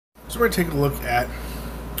So we're going to take a look at,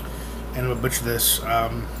 and I'm going to butcher this,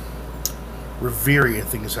 Reverie, I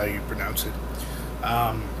think is how you pronounce it.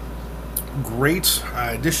 Great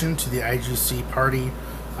addition to the IGC party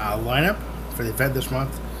lineup for the event this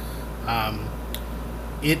month.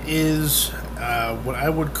 It is what I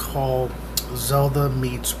would call Zelda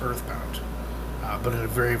meets Earthbound, but in a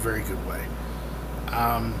very, very good way.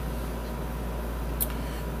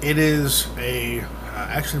 It is a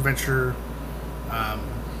action-adventure,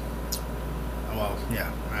 well, yeah,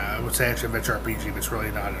 I would say action-adventure RPG, but it's really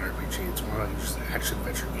not an RPG. It's more like just an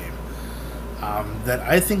action-adventure game that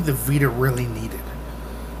I think the Vita really needed.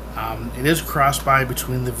 It is cross-buy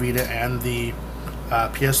between the Vita and the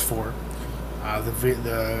PS4.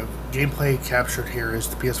 The gameplay captured here is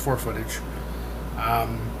the PS4 footage.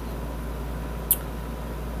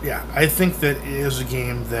 Yeah, I think that it is a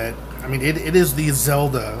game that, I mean, it is the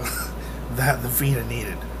Zelda that the Vita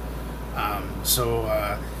needed.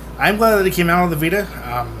 I'm glad that it came out on the Vita.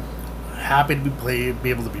 Happy to be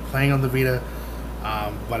able to be playing on the Vita,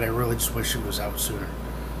 but I really just wish it was out sooner.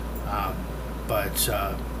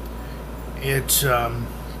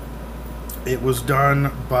 It was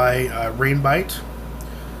done by Rainbite,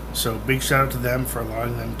 so big shout out to them for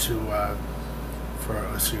allowing them to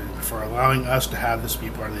for allowing us to have this be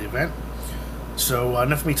part of the event. So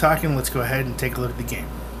enough of me talking. Let's go ahead and take a look at the game.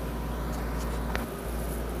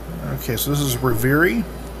 Okay, so this is Reverie,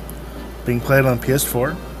 being played on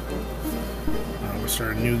PS4. We'll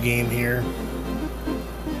start a new game here.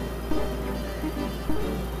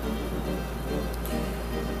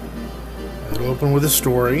 It'll open with a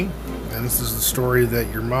story, and this is the story that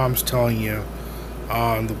your mom's telling you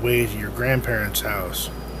on the way to your grandparents' house.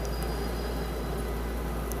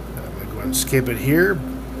 I'm going to go ahead and skip it here.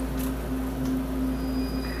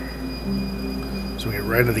 So we get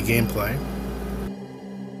right into the gameplay.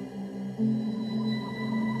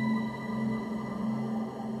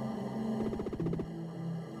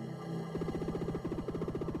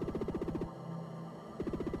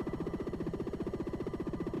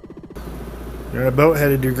 You're in a boat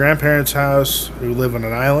headed to your grandparents' house, who live on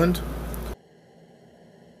an island.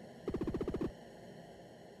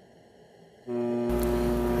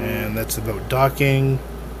 And that's the boat docking.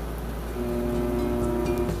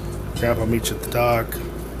 Grandpa meets you at the dock.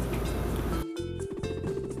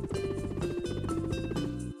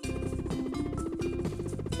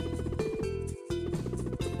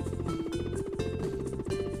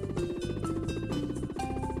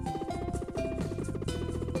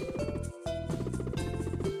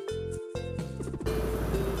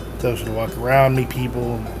 Those should walk around, meet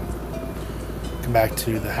people, and come back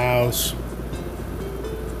to the house.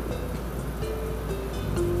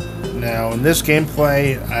 Now, in this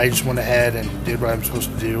gameplay, I just went ahead and did what I'm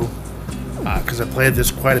supposed to do, because I played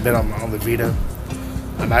this quite a bit on the Vita.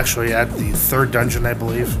 I'm actually at the 3rd dungeon, I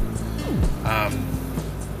believe.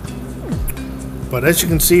 But as you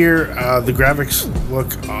can see here, the graphics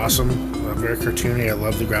look awesome. Very cartoony. I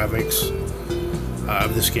love the graphics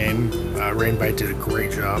of this game. Rainbite did a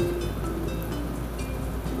great job.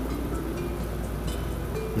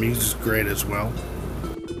 Music's great as well.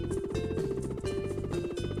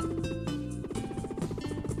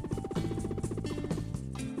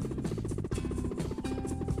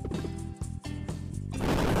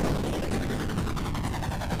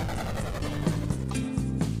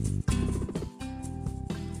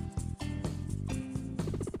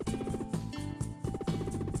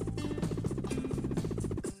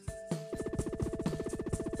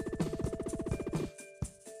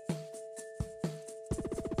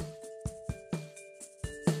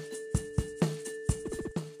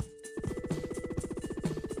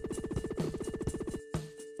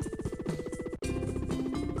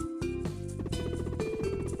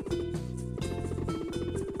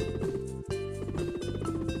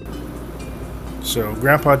 So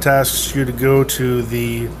Grandpa tasks you to go to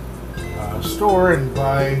the store and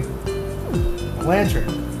buy a lantern,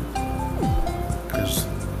 because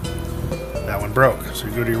that one broke. So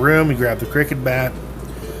you go to your room, you grab the cricket bat,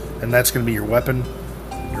 and that's going to be your weapon,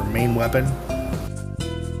 your main weapon.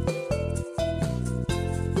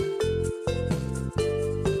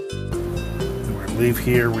 And we're going to leave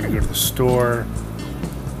here, we're going to go to the store.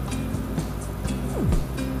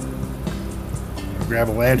 Grab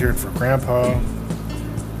a lantern for Grandpa.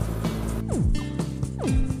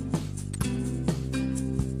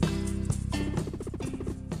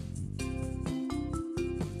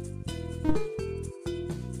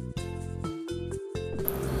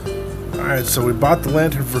 Alright, so we bought the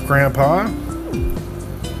lantern for Grandpa.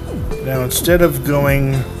 Now, instead of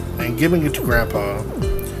going and giving it to Grandpa,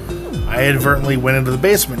 I inadvertently went into the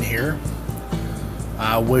basement here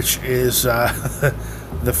which is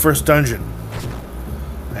the first dungeon.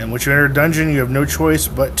 And once you enter a dungeon, you have no choice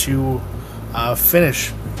but to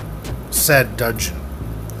finish said dungeon.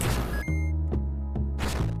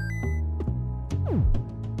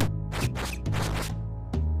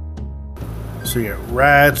 So you get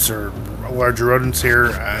rats or larger rodents here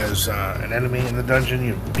as an enemy in the dungeon.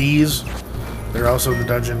 You have bees. They're also in the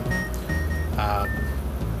dungeon.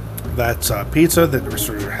 That's pizza that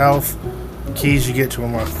restores your health. Keys you get to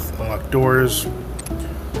unlock doors.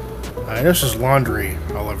 I know there's laundry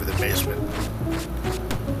all over the basement.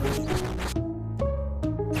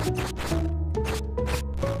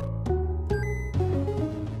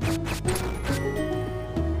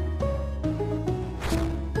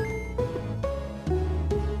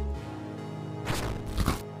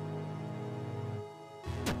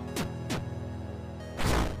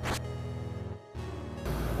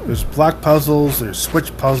 There's block puzzles, there's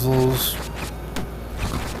switch puzzles,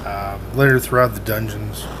 littered throughout the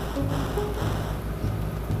dungeons.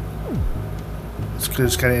 This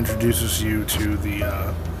just kind of introduces you to the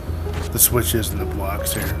switches and the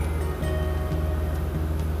blocks here.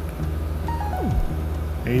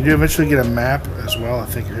 And you do eventually get a map as well. I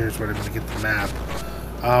think here's where I'm going to get the map.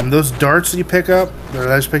 Those darts that you pick up,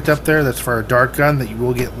 that I just picked up there, that's for a dart gun that you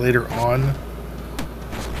will get later on.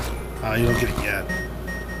 You don't get it yet.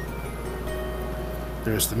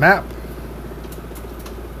 There's the map.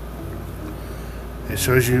 It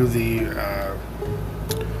shows you the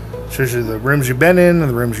rooms you've been in and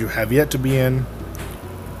the rooms you have yet to be in.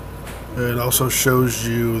 It also shows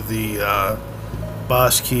you the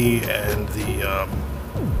boss key and the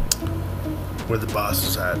where the boss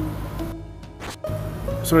is at.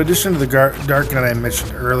 So in addition to the dart gun I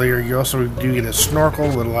mentioned earlier, you also do get a snorkel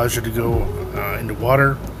that allows you to go into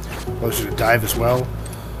water, allows you to dive as well.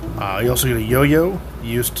 You also get a yo-yo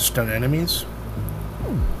used to stun enemies.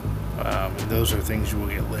 And those are things you will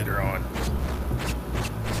get later on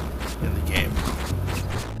in the game.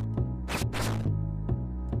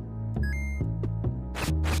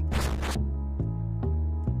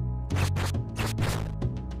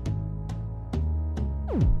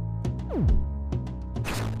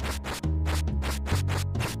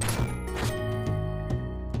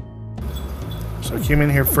 So I came in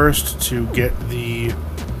here first to get the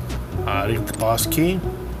boss key,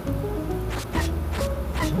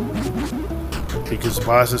 because the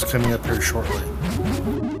boss is coming up here shortly.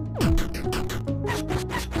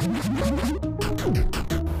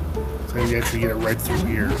 So you actually get it right through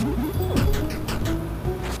here.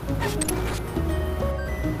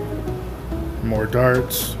 More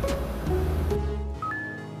darts.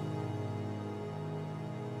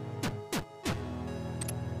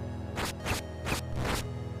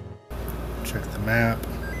 Check the map.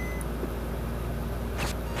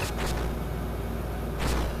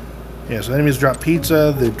 Yeah, so enemies drop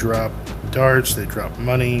pizza, they drop darts, they drop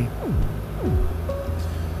money.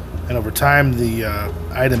 And over time, the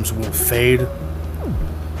items will fade,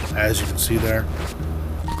 as you can see there.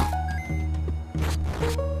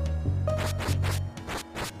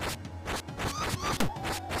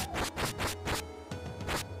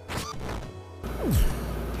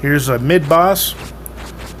 Here's a mid-boss.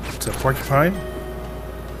 It's a porcupine.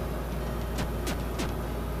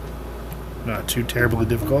 Not too terribly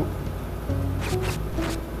difficult.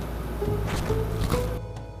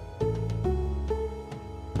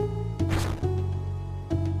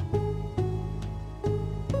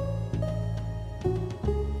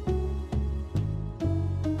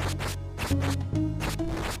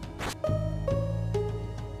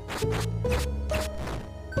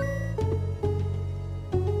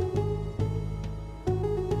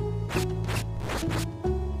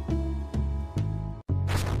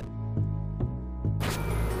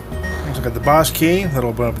 So got the boss key,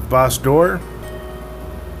 that'll open up the boss door.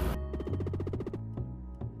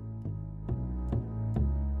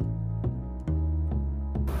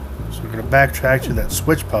 So we're going to backtrack to that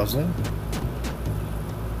switch puzzle.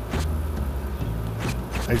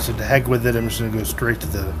 I just said to heck with it, I'm just going to go straight to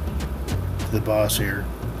the boss here.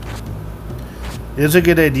 It is a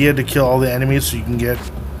good idea to kill all the enemies so you can get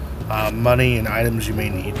money and items you may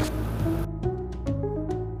need.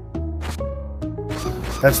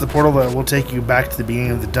 That's the portal that will take you back to the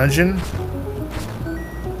beginning of the dungeon.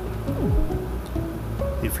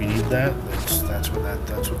 If you need that, that's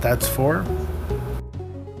what that's for.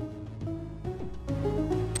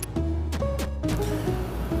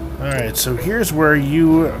 Alright, so here's where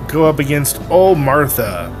you go up against old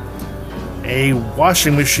Martha, a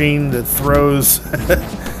washing machine that throws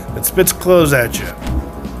that spits clothes at you.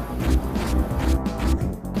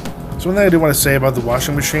 So one thing I do want to say about the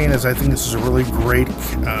washing machine is I think this is a really great.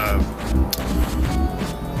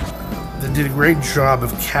 They did a great job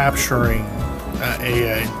of capturing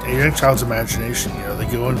a young child's imagination. You know, they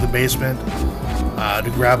go into the basement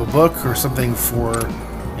to grab a book or something for,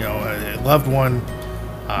 you know, a loved one,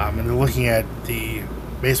 and they're looking at the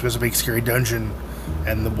basement as a big scary dungeon,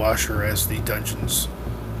 and the washer as the dungeon's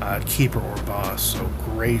keeper or boss. So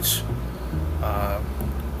great,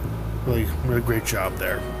 really great job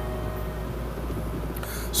there.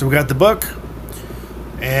 So we got the book,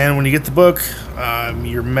 and when you get the book,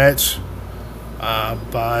 you're met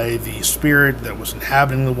by the spirit that was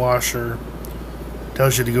inhabiting the washer.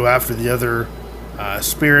 Tells you to go after the other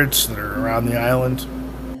spirits that are around the island.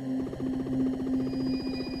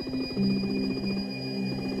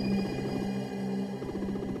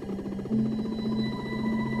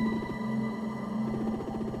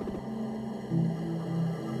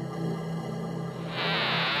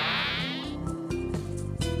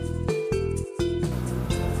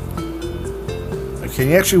 Okay,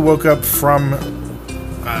 you actually woke up from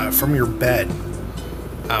your bed.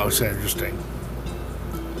 Oh, it's kind of interesting.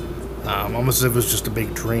 Almost as if it was just a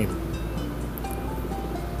big dream.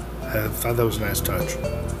 I thought that was a nice touch.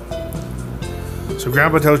 So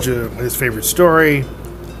Grandpa tells you his favorite story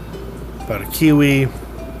about a kiwi.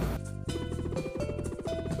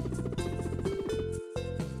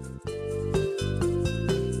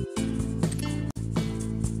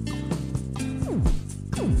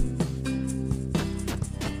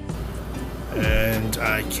 And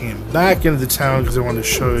I came back into the town because I wanted to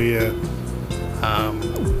show you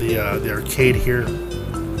the arcade here.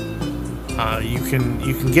 You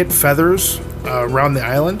can get feathers around the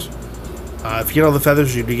island. If you get all the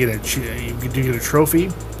feathers, you do get a trophy.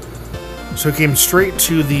 So it came straight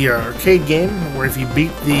to the arcade game, where if you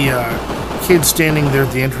beat the kid standing there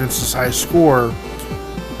at the entrance's high score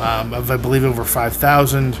of, I believe, over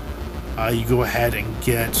 5,000, you go ahead and you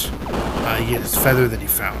get his feather that he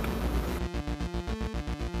found.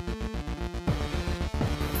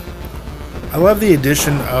 I love the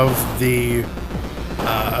addition of the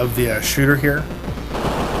shooter here.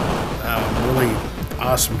 Really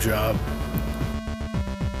awesome job.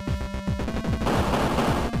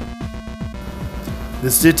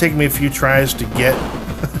 This did take me a few tries to get,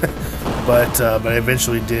 but I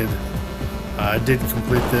eventually did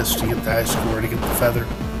complete this to get the high score, to get the feather.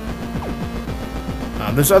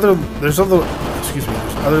 There's other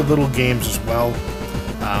little games as well.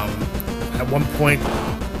 At one point,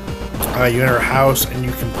 you enter a house and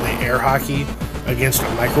you can play air hockey against a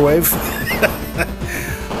microwave.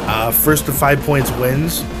 First to 5 points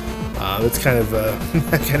wins. That's kind of a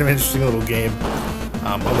kind of interesting little game.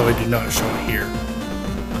 Although I did not show it here.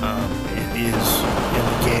 It is in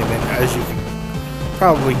the game, and as you can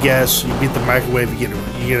probably guess, you beat the microwave, you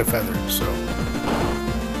get a feather. So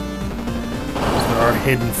there are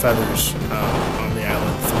hidden feathers on the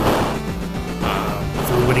island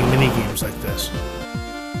through winning mini games like this.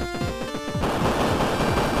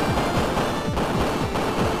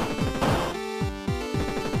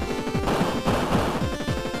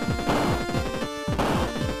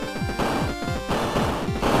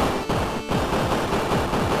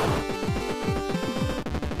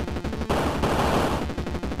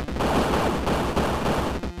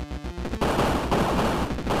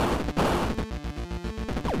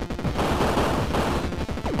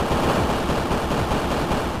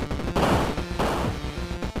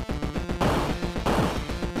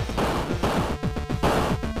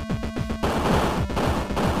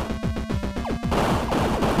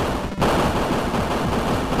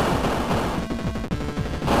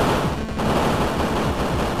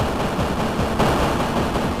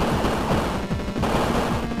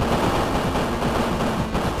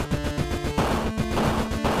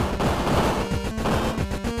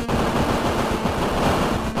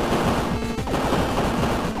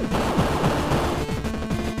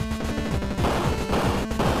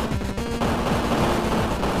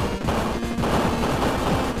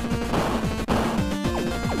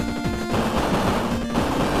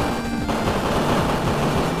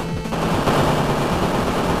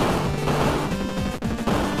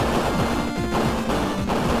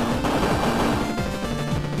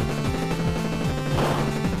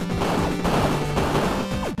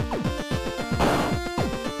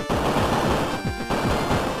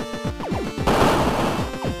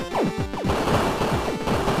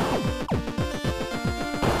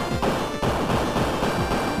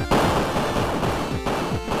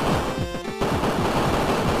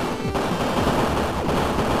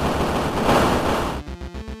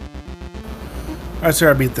 Alright,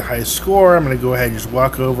 so I beat the highest score. I'm going to go ahead and just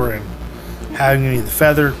walk over and having me the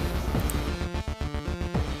feather.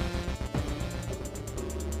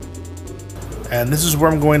 And this is where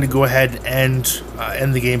I'm going to go ahead and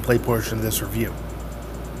end the gameplay portion of this review.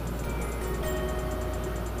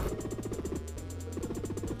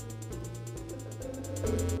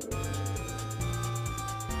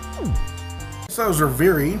 So that was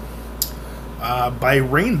Reverie by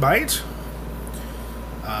Rainbite.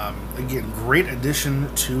 Again, great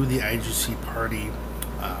addition to the IGC Party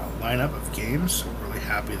lineup of games. I'm really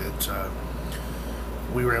happy that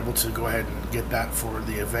we were able to go ahead and get that for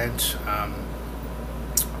the event.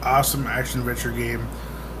 Awesome action-adventure game.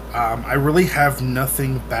 I really have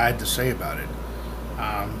nothing bad to say about it.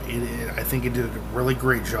 I think it did a really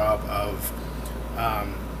great job of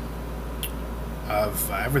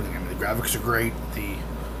everything. I mean, the graphics are great.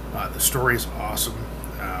 The story is awesome.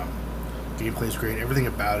 Gameplay is great. Everything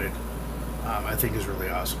about it, I think, is really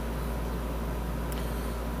awesome.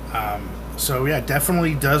 So yeah,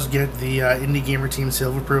 definitely does get the Indie Gamer Team seal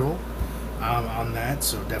of approval on that.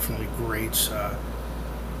 So definitely great,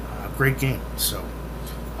 great game. So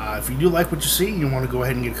if you do like what you see, you want to go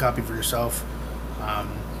ahead and get a copy for yourself.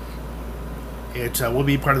 It will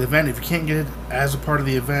be part of the event. If you can't get it as a part of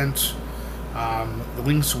the event, the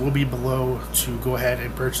links will be below to go ahead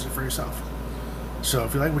and purchase it for yourself. So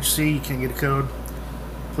if you like what you see, you can't get a code,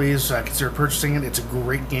 please consider purchasing it. It's a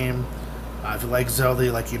great game. If you like Zelda,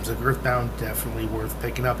 you like games like Earthbound, definitely worth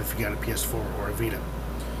picking up if you got a PS4 or a Vita.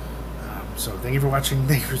 So thank you for watching.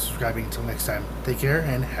 Thank you for subscribing. Until next time, take care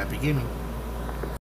and happy gaming.